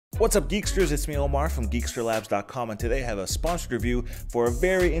What's up, Geeksters? It's me, Omar from geeksterlabs.com, and today I have a sponsored review for a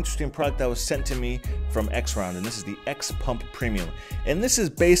very interesting product that was sent to me from XRound, and this is the XPump Premium. And this is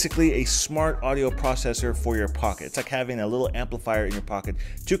basically a smart audio processor for your pocket. It's like having a little amplifier in your pocket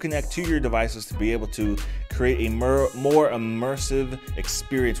to connect to your devices to be able to create a more immersive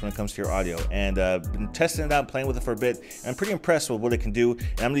experience when it comes to your audio. And I've been testing it out, playing with it for a bit, and I'm pretty impressed with what it can do.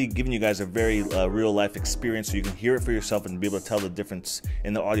 And I'm going to be giving you guys a very real-life experience so you can hear it for yourself and be able to tell the difference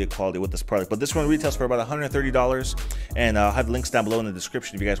in the audio quality with this product. But this one retails for about $130, and I'll have links down below in the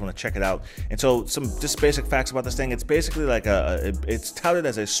description if you guys want to check it out. And so some just basic facts about this thing. It's basically like it's touted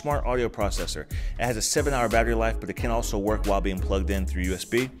as a smart audio processor. It has a 7-hour battery life, but it can also work while being plugged in through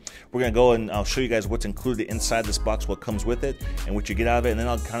USB. We're gonna go and I'll show you guys what's included inside this box, what comes with it, and what you get out of it, and then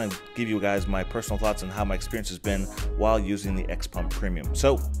I'll kind of give you guys my personal thoughts on how my experience has been while using the XPump Premium.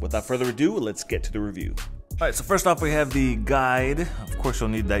 So without further ado, let's get to the review. Alright, so first off we have the guide. Of course you'll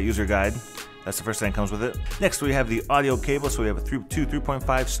need that user guide. That's the first thing that comes with it. Next we have the audio cable. So we have two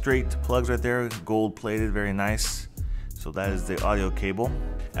 3.5 straight plugs right there, gold plated, very nice. So that is the audio cable.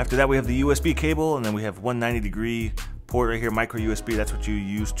 After that we have the USB cable, and then we have 190-degree port right here, micro USB. That's what you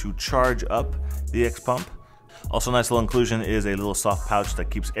use to charge up the XPump. Also, nice little inclusion is a little soft pouch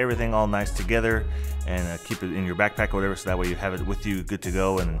that keeps everything all nice together, and keep it in your backpack or whatever, so that way you have it with you good to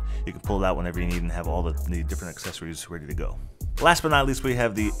go, and you can pull it out whenever you need and have all the different accessories ready to go. Last but not least, we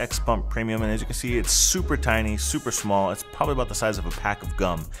have the XPump Premium, and as you can see, it's super tiny, super small. It's probably about the size of a pack of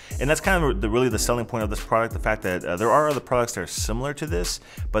gum, and that's kind of really the selling point of this product, the fact that there are other products that are similar to this,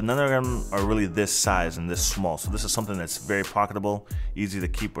 but none of them are really this size and this small. So this is something that's very pocketable, easy to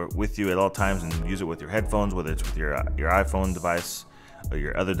keep with you at all times, and use it with your headphones, whether it's with your iPhone device or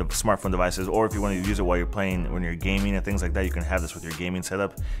your other smartphone devices, or if you want to use it while you're playing, when you're gaming and things like that, you can have this with your gaming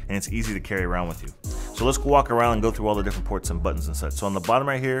setup, and it's easy to carry around with you. So let's walk around and go through all the different ports and buttons and such. So on the bottom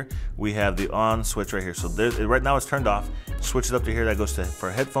right here, we have the on switch right here. So right now it's turned off. Switch it up to here, that goes for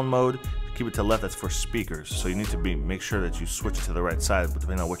headphone mode. Keep it to the left, that's for speakers. So you need to make sure that you switch it to the right side,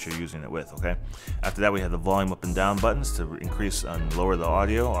 depending on what you're using it with, okay? After that, we have the volume up and down buttons to increase and lower the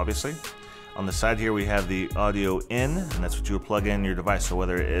audio, obviously. On the side here we have the audio in, and that's what you would plug in your device. So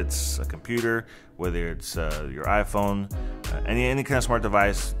whether it's a computer, whether it's your iPhone, any kind of smart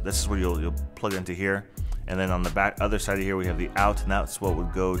device, this is where you'll plug it into here. And then on the other side of here we have the out, and that's what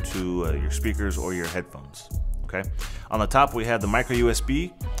would go to your speakers or your headphones. Okay. On the top we have the micro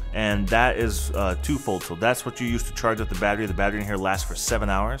USB, and that is twofold. So that's what you use to charge up the battery. The battery in here lasts for 7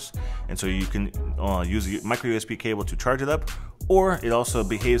 hours, and so you can use the micro USB cable to charge it up, or it also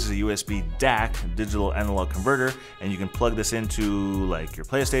behaves as a USB DAC, digital analog converter, and you can plug this into like your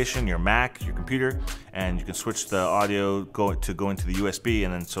PlayStation, your Mac, your computer, and you can switch the audio go into the USB,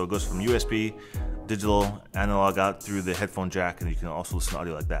 and then so it goes from USB digital analog out through the headphone jack, and you can also listen to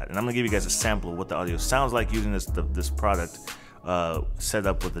audio like that. And I'm gonna give you guys a sample of what the audio sounds like using this product set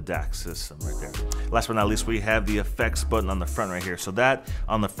up with the DAC system right there. Last but not least, we have the effects button on the front right here. So that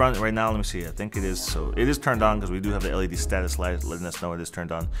on the front right now, let me see, I think it is, so it is turned on because we do have the LED status light letting us know it is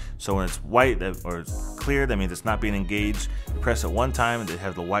turned on. So when it's white or it's clear, that means it's not being engaged. You press it one time and it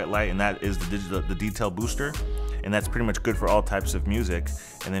has the white light, and that is the detail booster, and that's pretty much good for all types of music.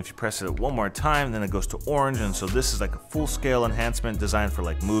 And then if you press it one more time, then it goes to orange, and so this is like a full-scale enhancement designed for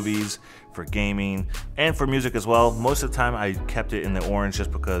like movies, for gaming, and for music as well. Most of the time I kept it in the orange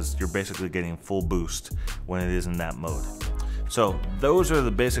just because you're basically getting full boost when it is in that mode. So those are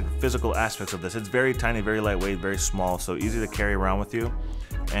the basic physical aspects of this. It's very tiny, very lightweight, very small, so easy to carry around with you,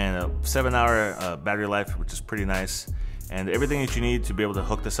 and a 7-hour battery life, which is pretty nice. And everything that you need to be able to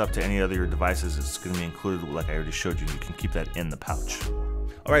hook this up to any other your devices is going to be included, like I already showed you. You can keep that in the pouch.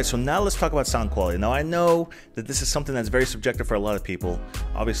 Alright, so now let's talk about sound quality. Now I know that this is something that's very subjective for a lot of people.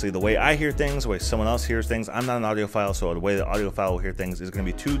 Obviously the way I hear things, the way someone else hears things, I'm not an audiophile, so the way the audiophile will hear things is going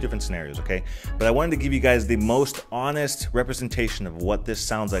to be two different scenarios, okay? But I wanted to give you guys the most honest representation of what this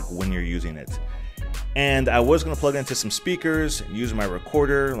sounds like when you're using it. And I was going to plug into some speakers, use my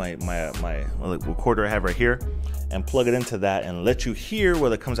recorder, my recorder I have right here, and plug it into that and let you hear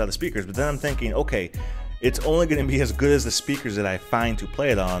what it comes out of the speakers. But then I'm thinking, okay, it's only going to be as good as the speakers that I find to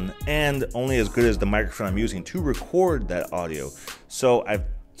play it on, and only as good as the microphone I'm using to record that audio. So I've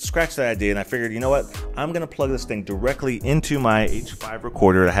scratched that idea, and I figured, you know what, I'm going to plug this thing directly into my H5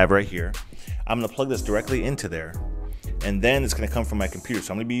 recorder that I have right here. I'm going to plug this directly into there, and then it's going to come from my computer.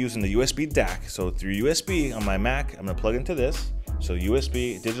 So I'm going to be using the USB DAC. So through USB on my Mac, I'm going to plug into this. So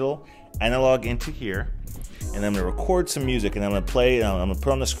USB digital analog into here. and I'm going to record some music, and I'm going to play, and I'm going to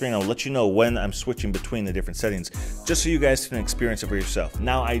put on the screen. I'll let you know when I'm switching between the different settings, just so you guys can experience it for yourself.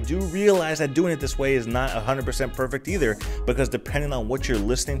 Now, I do realize that doing it this way is not 100% perfect either, because depending on what you're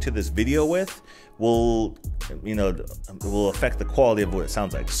listening to this video with will affect the quality of what it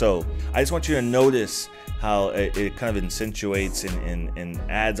sounds like. So I just want you to notice how it kind of accentuates and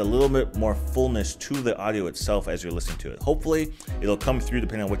adds a little bit more fullness to the audio itself as you're listening to it. Hopefully it'll come through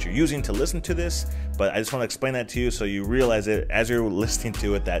depending on what you're using to listen to this, but I just want to explain that to you so you realize it as you're listening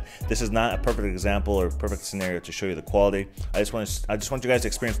to it, that this is not a perfect example or perfect scenario to show you the quality. I just want you guys to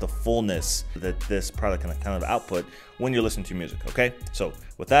experience the fullness that this product can kind of output when you're listening to music, okay? So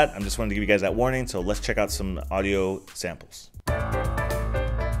with that, I'm just wanting to give you guys that warning, so let's check out some audio samples.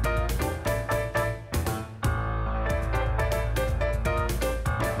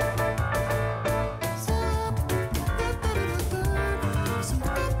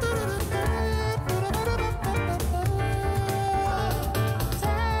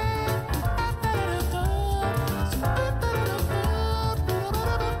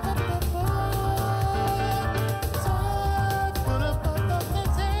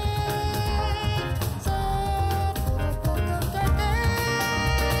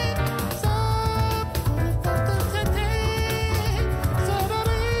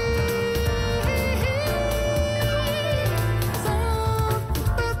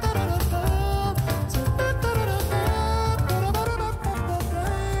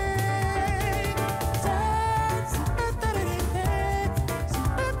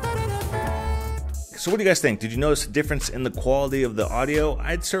 So what do you guys think? Did you notice a difference in the quality of the audio?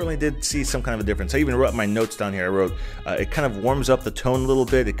 I certainly did see some kind of a difference. I even wrote my notes down here. I wrote, it kind of warms up the tone a little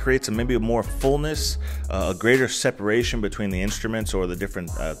bit. It creates maybe a more fullness, a greater separation between the instruments or the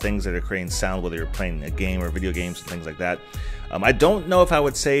different things that are creating sound, whether you're playing a game or video games and things like that. I don't know if I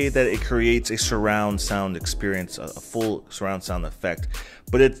would say that it creates a surround sound experience, a full surround sound effect,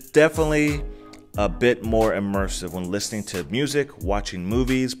 but it's definitely a bit more immersive when listening to music, watching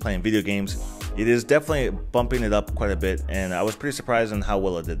movies, playing video games. It is definitely bumping it up quite a bit, and I was pretty surprised on how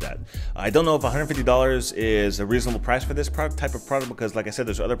well it did that. I don't know if $150 is a reasonable price for this type of product, because like I said,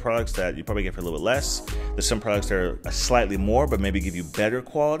 there's other products that you probably get for a little bit less. There's some products that are slightly more, but maybe give you better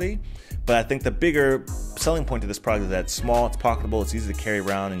quality. But I think the bigger selling point to this product is that it's small, it's pocketable, it's easy to carry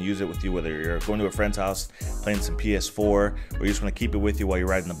around and use it with you, whether you're going to a friend's house, playing some PS4, or you just want to keep it with you while you're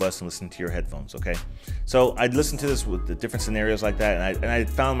riding the bus and listening to your headphones, okay? So I'd listen to this with the different scenarios like that, and I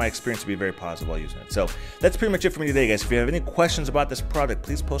found my experience to be very positive while using it. So that's pretty much it for me today, guys. If you have any questions about this product,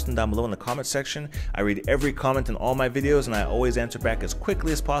 please post them down below in the comment section. I read every comment in all my videos, and I always answer back as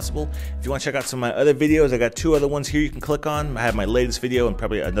quickly as possible. If you want to check out some of my other videos, I got 2 other ones here you can click on. I have my latest video and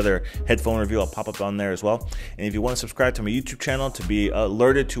probably another headphone review I'll pop up on there as well. And if you want to subscribe to my YouTube channel to be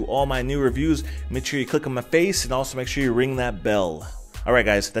alerted to all my new reviews, make sure you click on my face and also make sure you ring that bell. Alright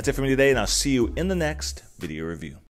guys, that's it for me today, and I'll see you in the next video review.